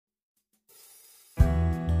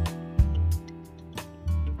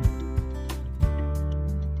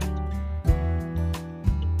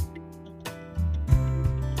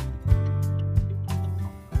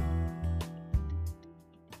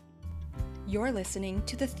You're listening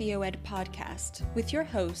to the TheoEd podcast with your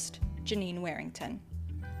host, Janine Warrington.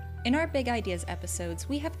 In our Big Ideas episodes,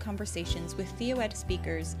 we have conversations with TheoEd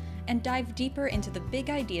speakers and dive deeper into the big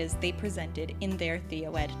ideas they presented in their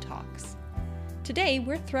TheoEd talks. Today,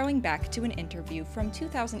 we're throwing back to an interview from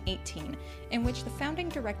 2018 in which the founding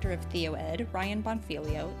director of TheoEd, Ryan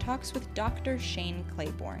Bonfiglio, talks with Dr. Shane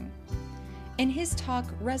Claiborne. In his talk,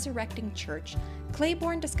 Resurrecting Church,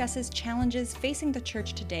 Claiborne discusses challenges facing the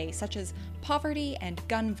church today, such as poverty and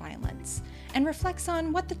gun violence, and reflects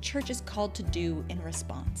on what the church is called to do in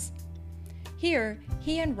response. Here,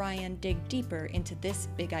 he and Ryan dig deeper into this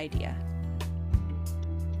big idea.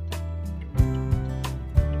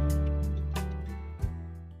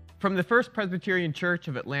 From the First Presbyterian Church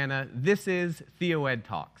of Atlanta, this is TheoEd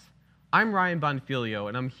Talks. I'm Ryan Bonfiglio,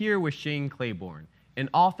 and I'm here with Shane Claiborne, an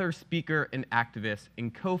author, speaker, and activist,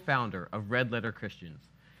 and co-founder of Red Letter Christians.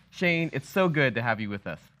 Shane, it's so good to have you with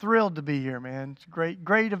us. Thrilled to be here, man. It's a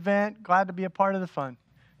great event. Glad to be a part of the fun.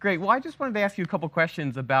 Great. Well, I just wanted to ask you a couple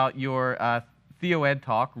questions about your TheoEd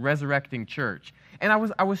talk, Resurrecting Church. And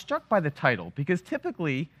I was struck by the title, because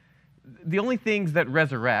typically, the only things that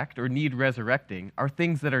resurrect or need resurrecting are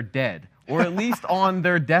things that are dead, or at least on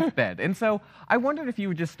their deathbed. And so I wondered if you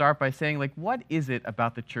would just start by saying, like, what is it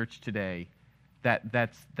about the church today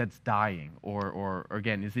that's dying, or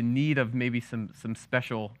again, is in need of maybe some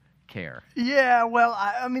special care? Yeah, well,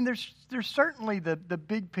 I mean, there's certainly the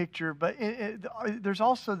big picture, but there's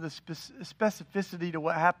also the specificity to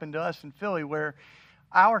what happened to us in Philly, where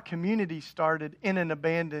our community started in an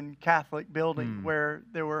abandoned Catholic building where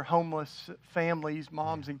there were homeless families,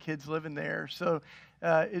 moms and kids living there. So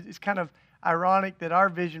it's kind of ironic that our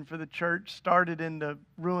vision for the church started in the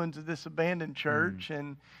ruins of this abandoned church.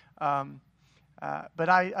 And but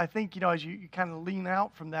I think, as you kind of lean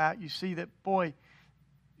out from that, you see that, boy,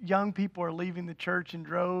 young people are leaving the church in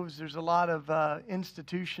droves. There's a lot of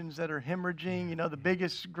institutions that are hemorrhaging. The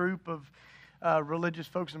biggest group of religious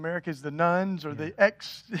folks in America is the nuns, or the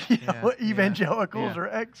evangelicals or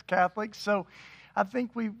ex-Catholics. So I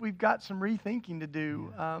think we've got some rethinking to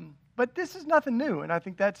do. But this is nothing new, and I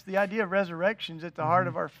think that's the idea of resurrections at the heart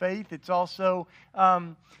of our faith. It's also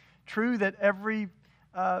true that every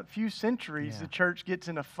few centuries the church gets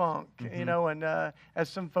in a funk, and as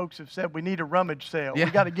some folks have said, we need a rummage sale. We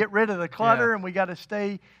got to get rid of the clutter, and we got to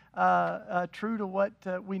stay true to what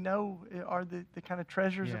we know are the kind of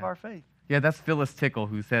treasures of our faith. Yeah, that's Phyllis Tickle,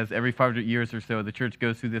 who says every 500 years or so the church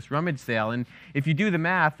goes through this rummage sale, and if you do the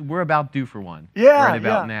math, we're about due for one right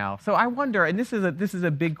about now. So I wonder, and this is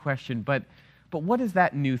a big question, but what does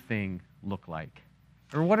that new thing look like?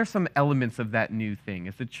 Or what are some elements of that new thing?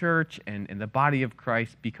 As the church and the body of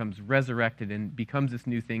Christ becomes resurrected and becomes this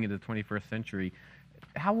new thing in the 21st century,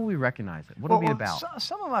 how will we recognize it? What will it be about?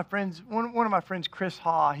 Some of my friends, one of my friends, Chris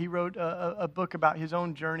Haw, he wrote a book about his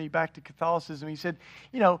own journey back to Catholicism. He said,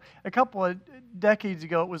 a couple of decades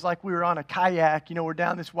ago, it was like we were on a kayak, we're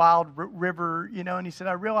down this wild river, and he said,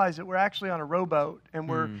 I realized that we're actually on a rowboat, and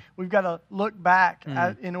we've got to look back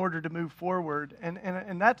in order to move forward.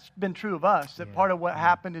 And that's been true of us, that part of what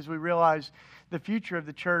happened is we realized the future of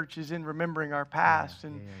the church is in remembering our past.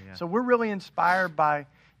 So we're really inspired by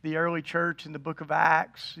the early church in the book of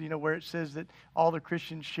Acts, where it says that all the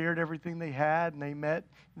Christians shared everything they had and they met.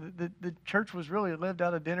 The church was really lived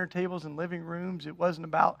out of dinner tables and living rooms. It wasn't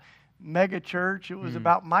about mega church. It was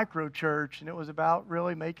about micro church, and it was about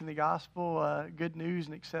really making the gospel good news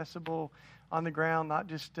and accessible on the ground, not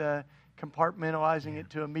just compartmentalizing it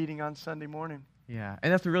to a meeting on Sunday morning. Yeah,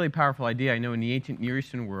 and that's a really powerful idea. I know in the ancient Near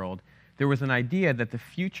Eastern world, there was an idea that the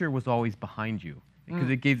future was always behind you, because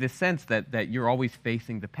it gave this sense that you're always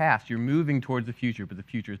facing the past. You're moving towards the future, but the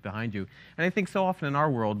future is behind you. And I think so often in our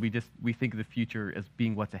world, we think of the future as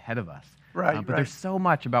being what's ahead of us. But there's so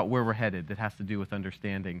much about where we're headed that has to do with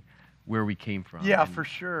understanding where we came from. For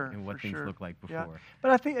sure. And what things look like before. Yeah.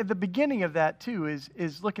 But I think at the beginning of that, too,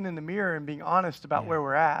 is looking in the mirror and being honest about where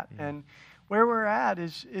we're at. And where we're at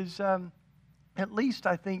is at least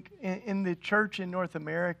I think in the church in North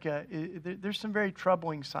America, there's some very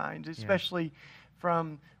troubling signs, especially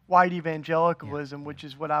from white evangelicalism, which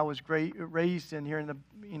is what I was raised in here in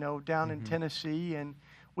the down in Tennessee, and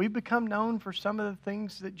we've become known for some of the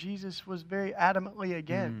things that Jesus was very adamantly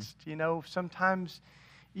against. Sometimes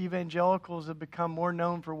evangelicals have become more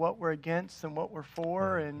known for what we're against than what we're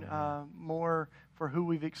for, and more for who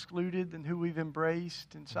we've excluded than who we've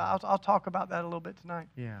embraced. And so I'll talk about that a little bit tonight.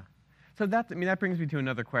 Yeah. So that brings me to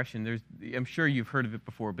another question. I'm sure you've heard of it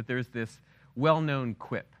before, but there's this well-known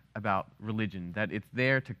quip about religion, that it's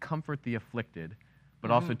there to comfort the afflicted,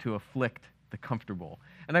 but also to afflict the comfortable.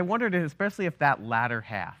 And I wondered, especially if that latter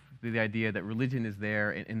half the idea that religion is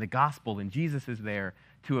there and the gospel and Jesus is there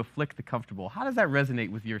to afflict the comfortable. How does that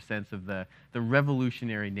resonate with your sense of the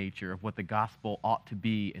revolutionary nature of what the gospel ought to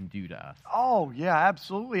be and do to us? Oh, yeah,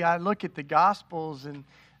 absolutely. I look at the Gospels and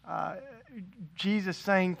Jesus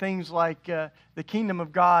saying things like, the kingdom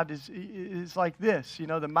of God is like this. You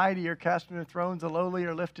know, the mighty are cast on their thrones, the lowly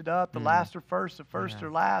are lifted up, the last are first, the first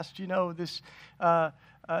are last. You know, this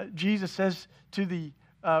Jesus says to the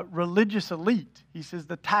religious elite, he says,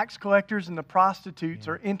 the tax collectors and the prostitutes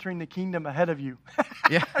are entering the kingdom ahead of you.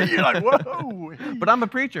 Yeah. You're like, whoa. But I'm a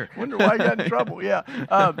preacher. Wonder why you got in trouble. Yeah.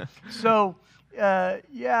 And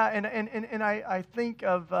I think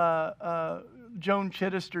of Joan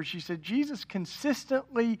Chittister. She said, Jesus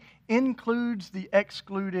consistently includes the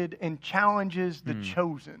excluded and challenges the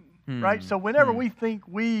chosen. Right? So whenever we think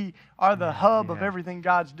we are the hub of everything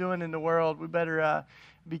God's doing in the world, we better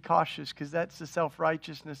be cautious, because that's the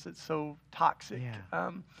self-righteousness that's so toxic.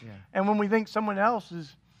 And when we think someone else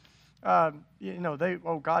is, God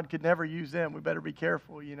could never use them, we better be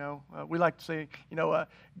careful, you know. We like to say,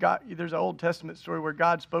 God, there's an Old Testament story where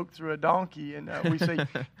God spoke through a donkey, and we say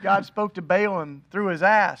God spoke to Balaam through his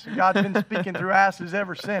ass, and God's been speaking through asses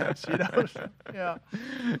ever since, you know. So,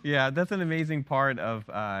 yeah, that's an amazing part of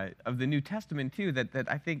the New Testament too, that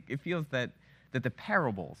I think it feels that the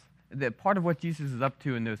parables, that part of what Jesus is up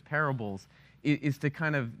to in those parables is to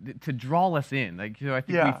kind of to draw us in. Like, I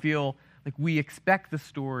think we feel like we expect the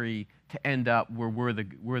story to end up where we're the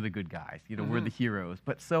good guys, we're the heroes.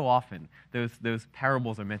 But so often those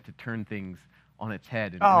parables are meant to turn things on its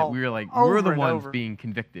head, and that we're the ones being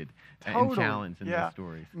convicted and challenged in those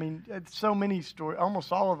stories. I mean, so many stories,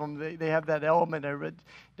 almost all of them, they have that element of it.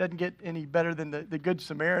 Doesn't get any better than the Good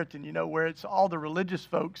Samaritan, where it's all the religious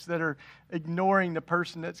folks that are ignoring the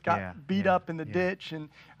person that's got beat up in the ditch. And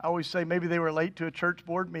I always say maybe they were late to a church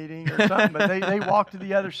board meeting or something, but they walk to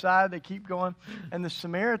the other side, they keep going. And the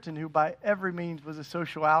Samaritan, who by every means was a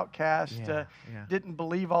social outcast, didn't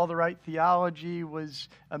believe all the right theology, was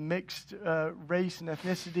a mixed race and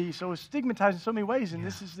ethnicity, so it was stigmatized in so many ways, and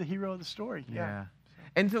this is the hero of the story.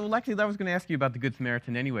 And so, Lexi, I was going to ask you about the Good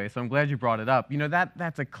Samaritan anyway, so I'm glad you brought it up.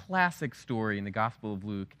 That's a classic story in the Gospel of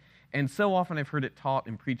Luke, and so often I've heard it taught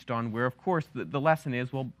and preached on where, of course, the lesson is,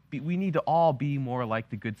 we need to all be more like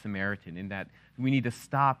the Good Samaritan, in that we need to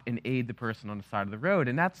stop and aid the person on the side of the road,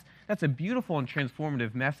 and that's a beautiful and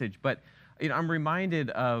transformative message, but I'm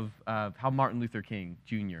reminded of how Martin Luther King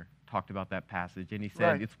Jr. talked about that passage, and he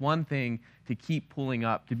said it's one thing to keep pulling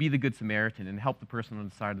up, to be the Good Samaritan and help the person on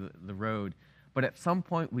the side of the road, but at some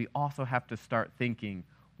point we also have to start thinking,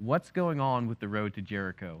 what's going on with the road to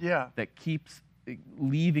Jericho that keeps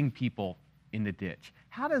leaving people in the ditch?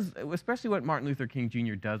 How does, especially what Martin Luther King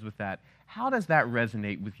Jr. does with that, how does that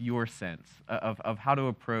resonate with your sense of how to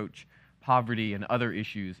approach poverty and other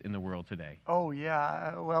issues in the world today? Oh,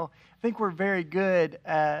 yeah. Well, I think we're very good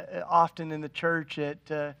often in the church at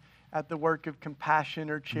the work of compassion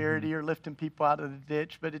or charity or lifting people out of the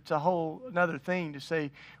ditch, but it's a whole another thing to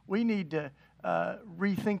say we need to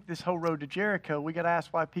rethink this whole road to Jericho. We got to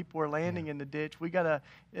ask why people are landing in the ditch. We got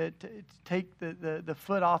to take the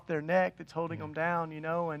foot off their neck that's holding them down,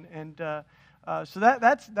 so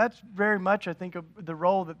that's very much, I think, of the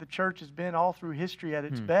role that the church has been all through history at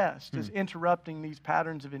its best, is interrupting these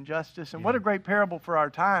patterns of injustice. And what a great parable for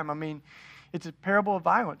our time. I mean, it's a parable of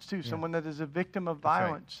violence, too, someone that is a victim of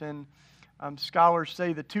violence. And scholars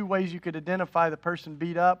say the two ways you could identify the person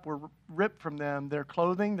beat up were ripped from them: their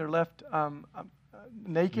clothing, they're left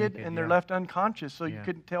naked, and they're left unconscious. So you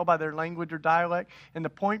couldn't tell by their language or dialect. And the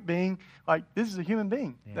point being, like, this is a human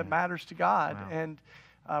being that matters to God. And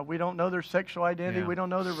we don't know their sexual identity. We don't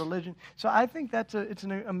know their religion. So I think it's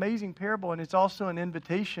an amazing parable, and it's also an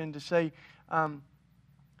invitation to say,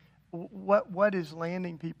 what is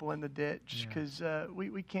landing people in the ditch? Because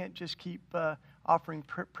we can't just keep offering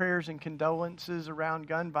prayers and condolences around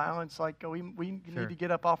gun violence. Like, we need to get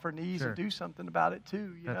up off our knees and do something about it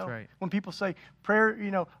too. That's right. When people say prayer,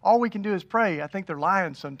 all we can do is pray, I think they're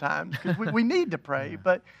lying sometimes, because we need to pray,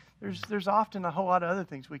 but there's often a whole lot of other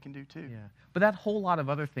things we can do too. But that whole lot of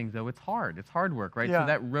other things, though, it's hard. It's hard work, right? So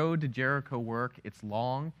that road to Jericho work, it's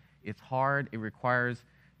long, it's hard, it requires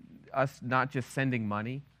us not just sending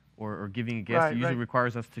money or giving a gift. It usually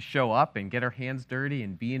requires us to show up and get our hands dirty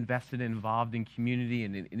and be invested and involved in community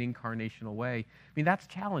in an incarnational way. I mean, that's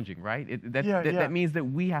challenging, right? That means that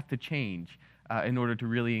we have to change in order to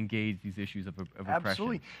really engage these issues of oppression.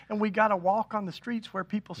 Absolutely. And we got to walk on the streets where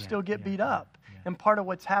people still get beat up. And part of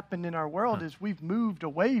what's happened in our world is we've moved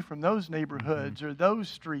away from those neighborhoods or those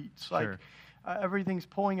streets. Like, everything's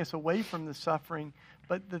pulling us away from the suffering.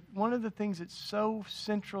 But one of the things that's so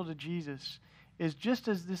central to Jesus is just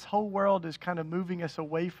as this whole world is kind of moving us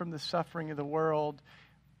away from the suffering of the world,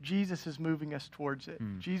 Jesus is moving us towards it.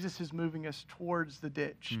 Jesus is moving us towards the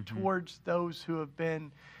ditch, towards those who have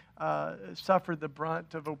been suffered the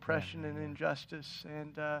brunt of oppression and injustice.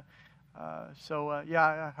 And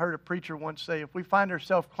I heard a preacher once say, if we find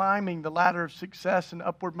ourselves climbing the ladder of success and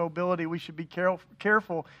upward mobility, we should be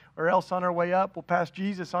careful, or else on our way up, we'll pass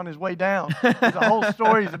Jesus on his way down. The whole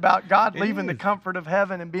story is about God leaving the comfort of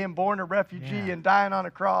heaven and being born a refugee and dying on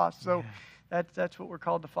a cross. So that's what we're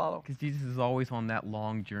called to follow. Because Jesus is always on that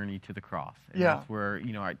long journey to the cross. And Yeah. that's where,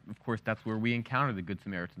 of course, that's where we encounter the Good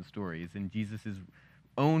Samaritan story, is in Jesus'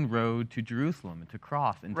 own road to Jerusalem and to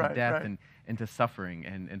cross and to death and to suffering.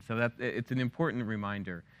 And so it's an important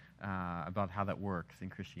reminder about how that works in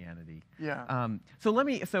Christianity. Yeah.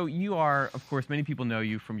 So you are, of course, many people know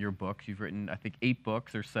you from your books. You've written, I think, 8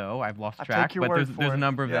 books or so. I've lost track, take your but word there's for a it.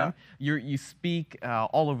 number of Yeah. them. You speak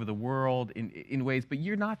all over the world in ways, but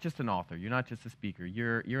you're not just an author. You're not just a speaker.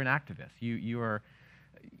 You're an activist.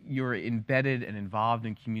 You're embedded and involved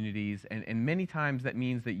in communities, and many times that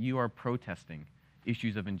means that you are protesting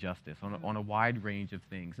issues of injustice on a wide range of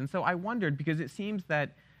things. And so I wondered, because it seems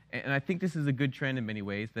that, and I think this is a good trend in many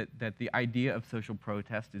ways, that the idea of social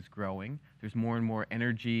protest is growing. There's more and more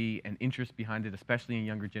energy and interest behind it, especially in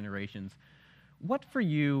younger generations. What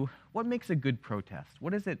makes a good protest?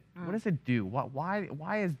 What does it do?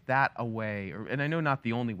 Why is that a way, and I know not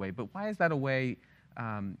the only way, but why is that a way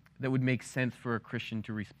that would make sense for a Christian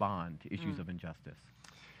to respond to issues of injustice?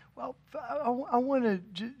 Well, I want to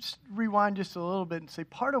just rewind just a little bit and say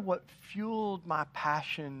part of what fueled my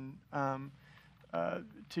passion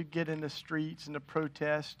to get in the streets and to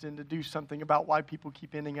protest and to do something about why people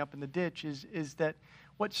keep ending up in the ditch is that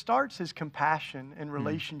what starts as compassion and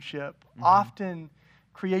relationship often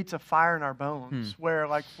creates a fire in our bones, where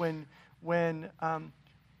like when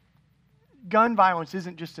gun violence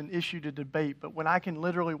isn't just an issue to debate, but when I can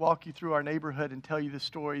literally walk you through our neighborhood and tell you the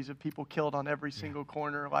stories of people killed on every single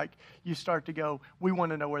corner, like you start to go, we want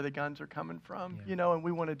to know where the guns are coming from, and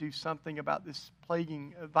we want to do something about this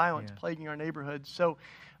plaguing violence plaguing our neighborhoods. So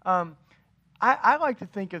I like to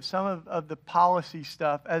think of some of the policy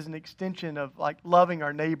stuff as an extension of like loving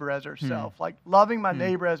our neighbor as ourselves. Like loving my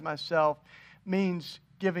neighbor as myself means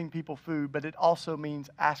giving people food, but it also means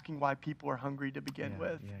asking why people are hungry to begin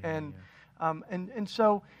with. And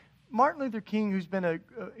so Martin Luther King, who's been an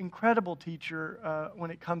incredible teacher when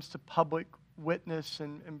it comes to public witness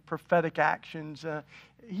and prophetic actions,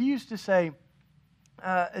 he used to say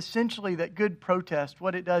essentially that good protest,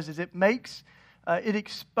 what it does is it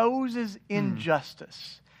exposes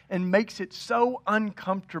injustice and makes it so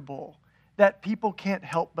uncomfortable that people can't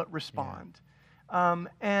help but respond.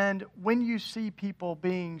 And when you see people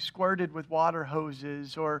being squirted with water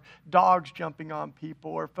hoses, or dogs jumping on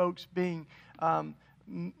people, or folks being,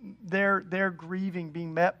 they're grieving,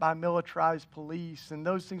 being met by militarized police and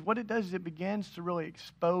those things, what it does is it begins to really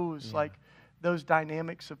expose like those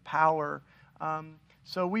dynamics of power.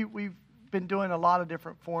 So we've been doing a lot of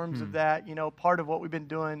different forms of that. Part of what we've been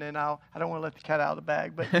doing, and I don't want to let the cat out of the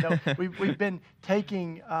bag, but we've been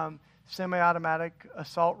taking semi-automatic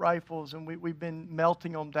assault rifles, and we've been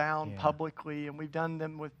melting them down publicly, and we've done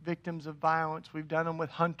them with victims of violence. We've done them with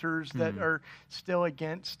hunters that are still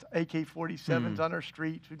against AK-47s on our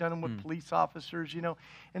streets. We've done them with police officers,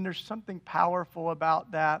 and there's something powerful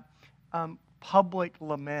about that public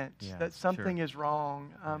lament that something is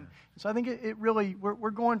wrong. So I think it really,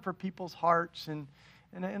 we're going for people's hearts, and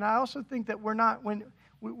I also think that we're not,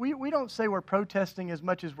 we don't say we're protesting as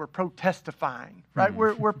much as we're protestifying, right?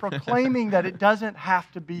 We're proclaiming that it doesn't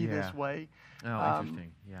have to be this way. Oh,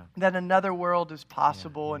 interesting. That another world is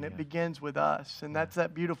possible, and it begins with us. And that's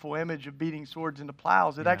that beautiful image of beating swords into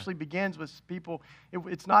plows. It actually begins with people.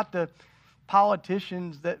 It's not the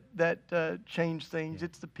politicians that change things.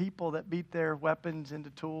 It's the people that beat their weapons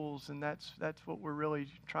into tools, and that's what we're really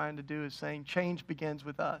trying to do, is saying change begins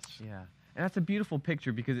with us. Yeah. And that's a beautiful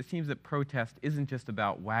picture, because it seems that protest isn't just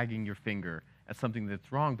about wagging your finger at something that's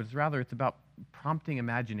wrong, but it's about prompting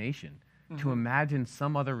imagination, to imagine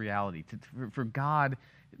some other reality, for God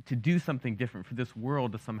to do something different, for this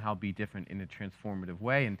world to somehow be different in a transformative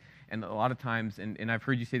way. And a lot of times, and I've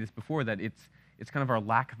heard you say this before, that it's kind of our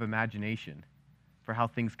lack of imagination for how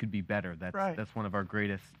things could be better. That's one of our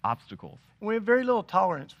greatest obstacles. We have very little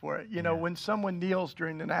tolerance for it. When someone kneels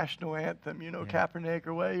during the national anthem, Kaepernick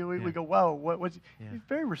or we go, whoa, it's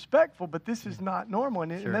very respectful, but this is not normal.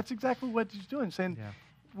 And that's exactly what he's doing, saying,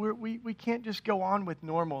 we can't just go on with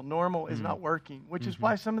normal. Normal is not working, which is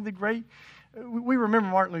why some of the great, we remember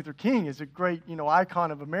Martin Luther King as a great,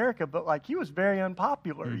 icon of America, but like he was very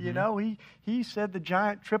unpopular. He said the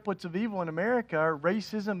giant triplets of evil in America are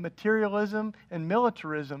racism, materialism, and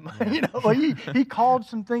militarism. He called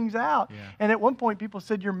some things out. And at one point people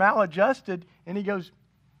said, "You're maladjusted," and he goes,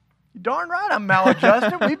 "Darn right, I'm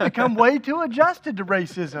maladjusted. We've become way too adjusted to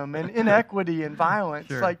racism and inequity and violence."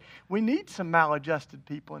 Sure. Like, we need some maladjusted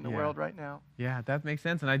people in the world right now. Yeah, that makes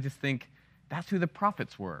sense. And I just think that's who the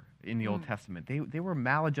prophets were in the Old Testament. They were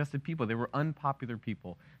maladjusted people. They were unpopular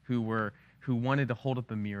people who wanted to hold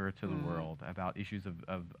up a mirror to the world about issues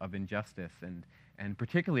of injustice and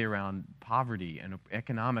particularly around poverty and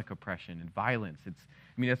economic oppression and violence.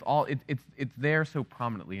 It's there so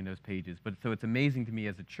prominently in those pages. But so it's amazing to me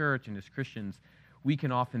as a church and as Christians, we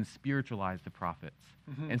can often spiritualize the prophets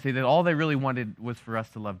and say that all they really wanted was for us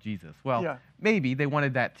to love Jesus. Well, maybe they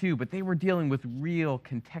wanted that too, but they were dealing with real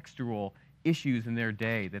contextual issues in their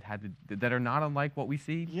day that are not unlike what we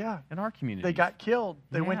see in our community. They got killed.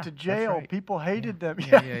 They went to jail. Right. People hated them.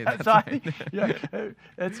 That's right.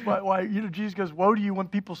 That's why Jesus goes, "Woe to you when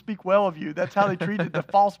people speak well of you." That's how they treated the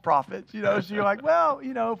false prophets. So you're like, well,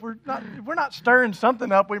 if we're not stirring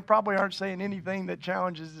something up, we probably aren't saying anything that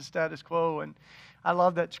challenges the status quo. And I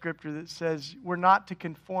love that scripture that says we're not to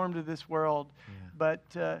conform to this world, but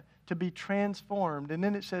to be transformed. And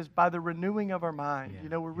then it says, by the renewing of our mind.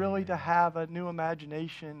 We're really to have a new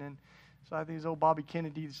imagination. And so I think it's old Bobby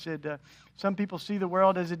Kennedy said, some people see the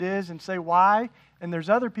world as it is and say, why? And there's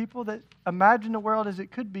other people that imagine the world as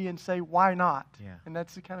it could be and say, why not? And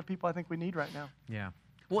that's the kind of people I think we need right now. Yeah.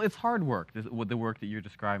 Well, it's hard work, the work that you're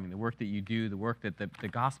describing, the work that you do, the work that the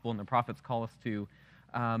gospel and the prophets call us to.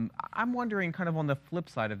 I'm wondering, kind of on the flip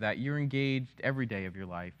side of that, you're engaged every day of your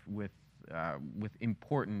life with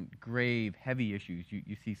important, grave, heavy issues.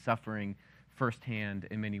 You see suffering firsthand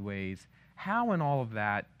in many ways. How in all of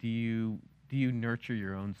that do you nurture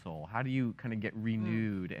your own soul? How do you kind of get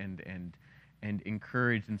renewed and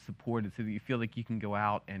encouraged and supported so that you feel like you can go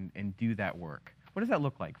out and do that work? What does that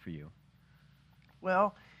look like for you?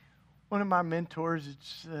 Well, one of my mentors,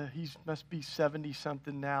 he must be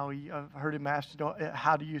 70-something now. I've heard him asked,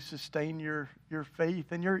 how do you sustain your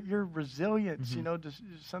faith and your resilience?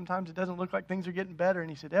 Sometimes it doesn't look like things are getting better. And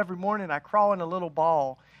he said, every morning I crawl in a little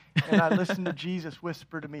ball and I listen to Jesus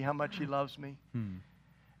whisper to me how much he loves me. And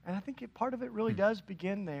I think part of it really does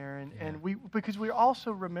begin there. Because we're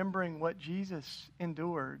also remembering what Jesus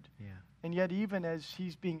endured. And yet even as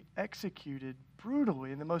he's being executed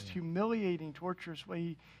brutally in the most humiliating, torturous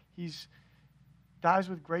way, He's dies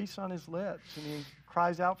with grace on his lips, and he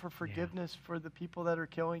cries out for forgiveness for the people that are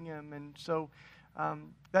killing him. And so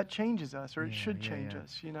that changes us, or it should change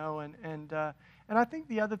us, And I think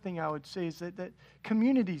the other thing I would say is that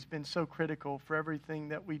community's been so critical for everything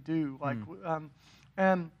that we do.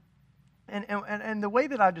 And the way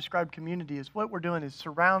that I describe community is what we're doing is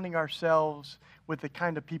surrounding ourselves with the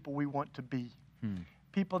kind of people we want to be.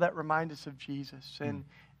 People that remind us of Jesus.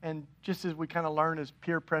 And just as we kind of learn as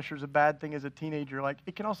peer pressure is a bad thing as a teenager, like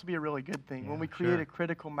it can also be a really good thing when we create a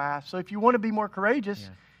critical mass. So if you want to be more courageous,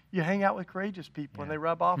 you hang out with courageous people and they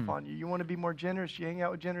rub off on you. You want to be more generous, you hang out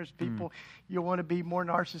with generous people. You want to be more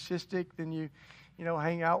narcissistic, then you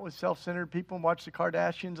hang out with self-centered people and watch the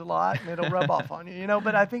Kardashians a lot, and it'll rub off on you.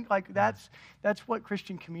 But I think that's what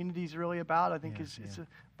Christian community is really about. I think it's a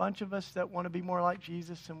bunch of us that want to be more like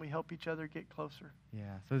Jesus, and we help each other get closer. Yeah.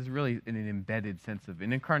 So there's really an embedded sense of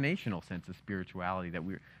an incarnational sense of spirituality that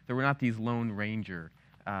we're not these lone ranger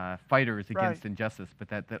fighters against injustice, but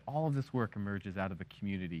that all of this work emerges out of a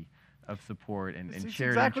community of support and shared interest.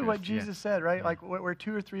 Exactly what Jesus said, right? Like where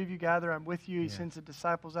two or three of you gather, I'm with you. He sends the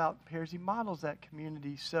disciples out in pairs. He models that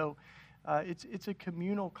community. So it's a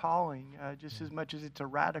communal calling just as much as it's a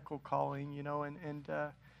radical calling,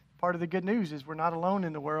 and part of the good news is we're not alone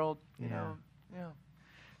in the world, you know.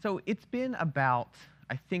 So it's been about,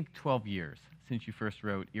 I think, 12 years since you first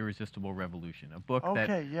wrote Irresistible Revolution, a book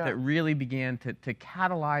that really began to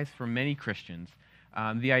catalyze for many Christians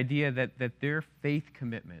the idea that their faith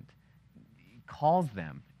commitment calls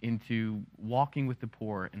them into walking with the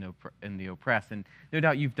poor and the oppressed. And no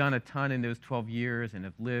doubt you've done a ton in those 12 years and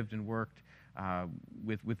have lived and worked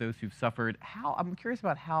with those who've suffered. I'm curious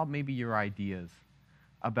about how maybe your ideas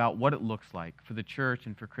about what it looks like for the church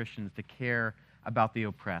and for Christians to care about the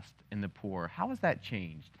oppressed and the poor. How has that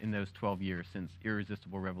changed in those 12 years since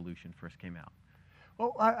Irresistible Revolution first came out?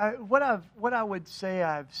 Well, what I would say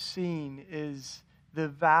I've seen is the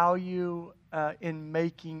value in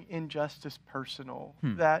making injustice personal.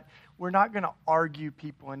 That we're not going to argue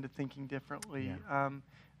people into thinking differently.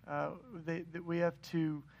 that we have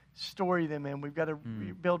to story them in. We've got to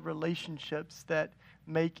build relationships that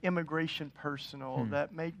make immigration personal,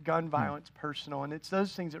 that make gun violence personal, and it's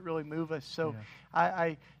those things that really move us. So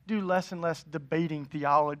I do less and less debating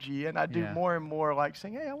theology, and I do more and more like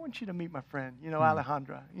saying, hey, I want you to meet my friend,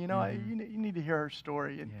 Alejandra. You need to hear her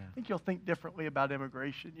story, and I think you'll think differently about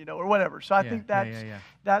immigration, or whatever. So I think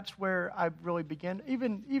that's where I really begin.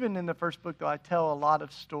 Even in the first book, though, I tell a lot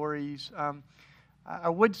of stories. I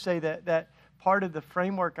would say that part of the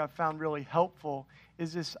framework I found really helpful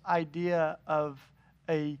is this idea of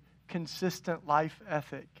a consistent life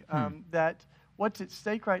ethic, that what's at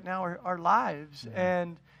stake right now are our lives.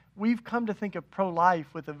 And we've come to think of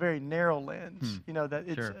pro-life with a very narrow lens, that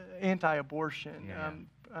it's anti-abortion.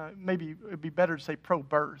 Maybe it would be better to say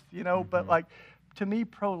pro-birth, but like, to me,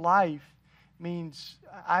 pro-life means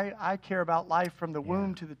I care about life from the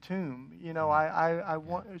womb to the tomb. I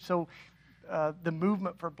want, so the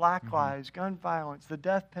movement for Black lives, gun violence, the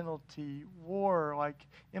death penalty, war, like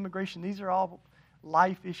immigration, these are all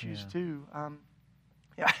life issues too.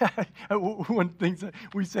 One of the things that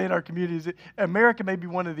we say in our community is that America may be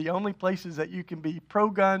one of the only places that you can be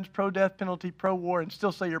pro-guns, pro-death penalty, pro-war, and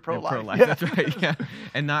still say you're pro-life. Pro-life, that's right,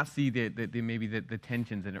 and not see maybe the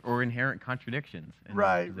tensions or inherent contradictions.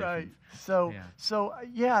 Right. So,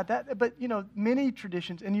 but many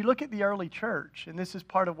traditions, and you look at the early church, and this is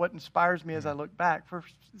part of what inspires me as I look back. For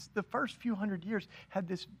the first few hundred years, had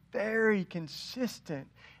this very consistent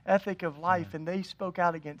ethic of life, and they spoke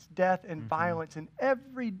out against death and violence in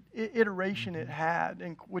every iteration it had,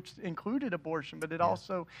 which included abortion, but it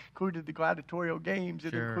also included the gladiatorial games,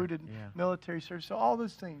 it included military service. So all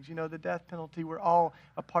those things, the death penalty, were all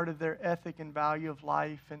a part of their ethic and value of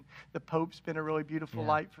life, and the Pope's been a really beautiful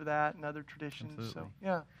light for that, and other traditions. Absolutely.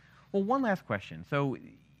 So Well, one last question. So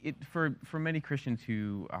for many Christians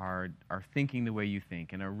who are thinking the way you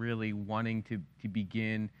think and are really wanting to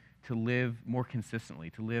begin to live more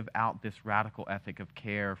consistently, to live out this radical ethic of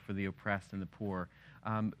care for the oppressed and the poor,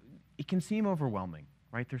 it can seem overwhelming,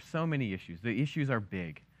 right? There's so many issues. The issues are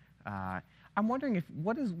big. I'm wondering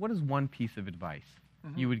what is one piece of advice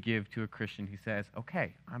you would give to a Christian who says,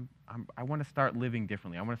 okay, I want to start living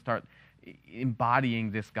differently. I want to start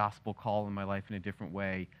embodying this gospel call in my life in a different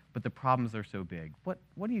way, but the problems are so big. What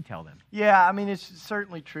do you tell them? Yeah, I mean, it's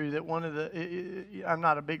certainly true that I'm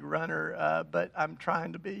not a big runner, but I'm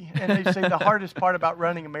trying to be. And they say the hardest part about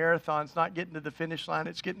running a marathon is not getting to the finish line,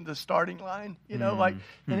 it's getting to the starting line, and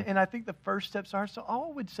I think the first steps are, so all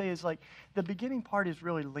I would say is like, the beginning part is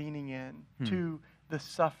really leaning in to the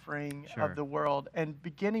suffering of the world and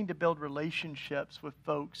beginning to build relationships with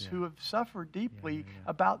folks who have suffered deeply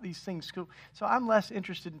about these things. So I'm less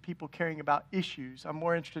interested in people caring about issues. I'm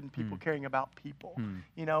more interested in people caring about people,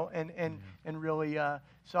 and really,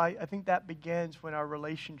 so I think that begins when our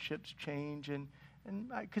relationships change, and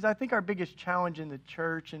because I think our biggest challenge in the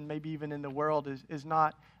church and maybe even in the world is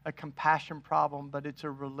not a compassion problem, but it's a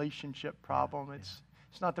relationship problem. It's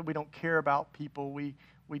not that we don't care about people. We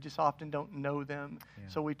just often don't know them.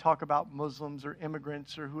 So we talk about Muslims or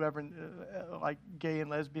immigrants or whoever, like gay and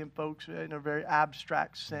lesbian folks, in a very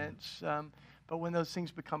abstract sense. But when those things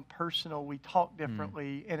become personal, we talk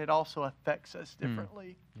differently, and it also affects us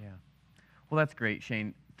differently. Yeah. Well, that's great,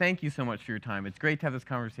 Shane. Thank you so much for your time. It's great to have this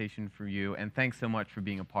conversation for you, and thanks so much for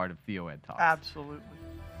being a part of TheoEd Talks. Absolutely.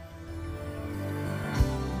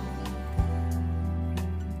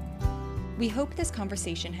 We hope this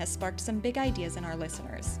conversation has sparked some big ideas in our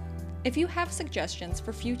listeners. If you have suggestions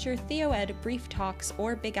for future TheoEd brief talks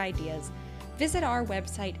or big ideas, visit our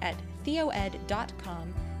website at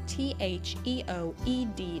theoed.com, theoed.com,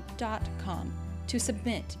 to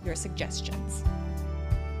submit your suggestions.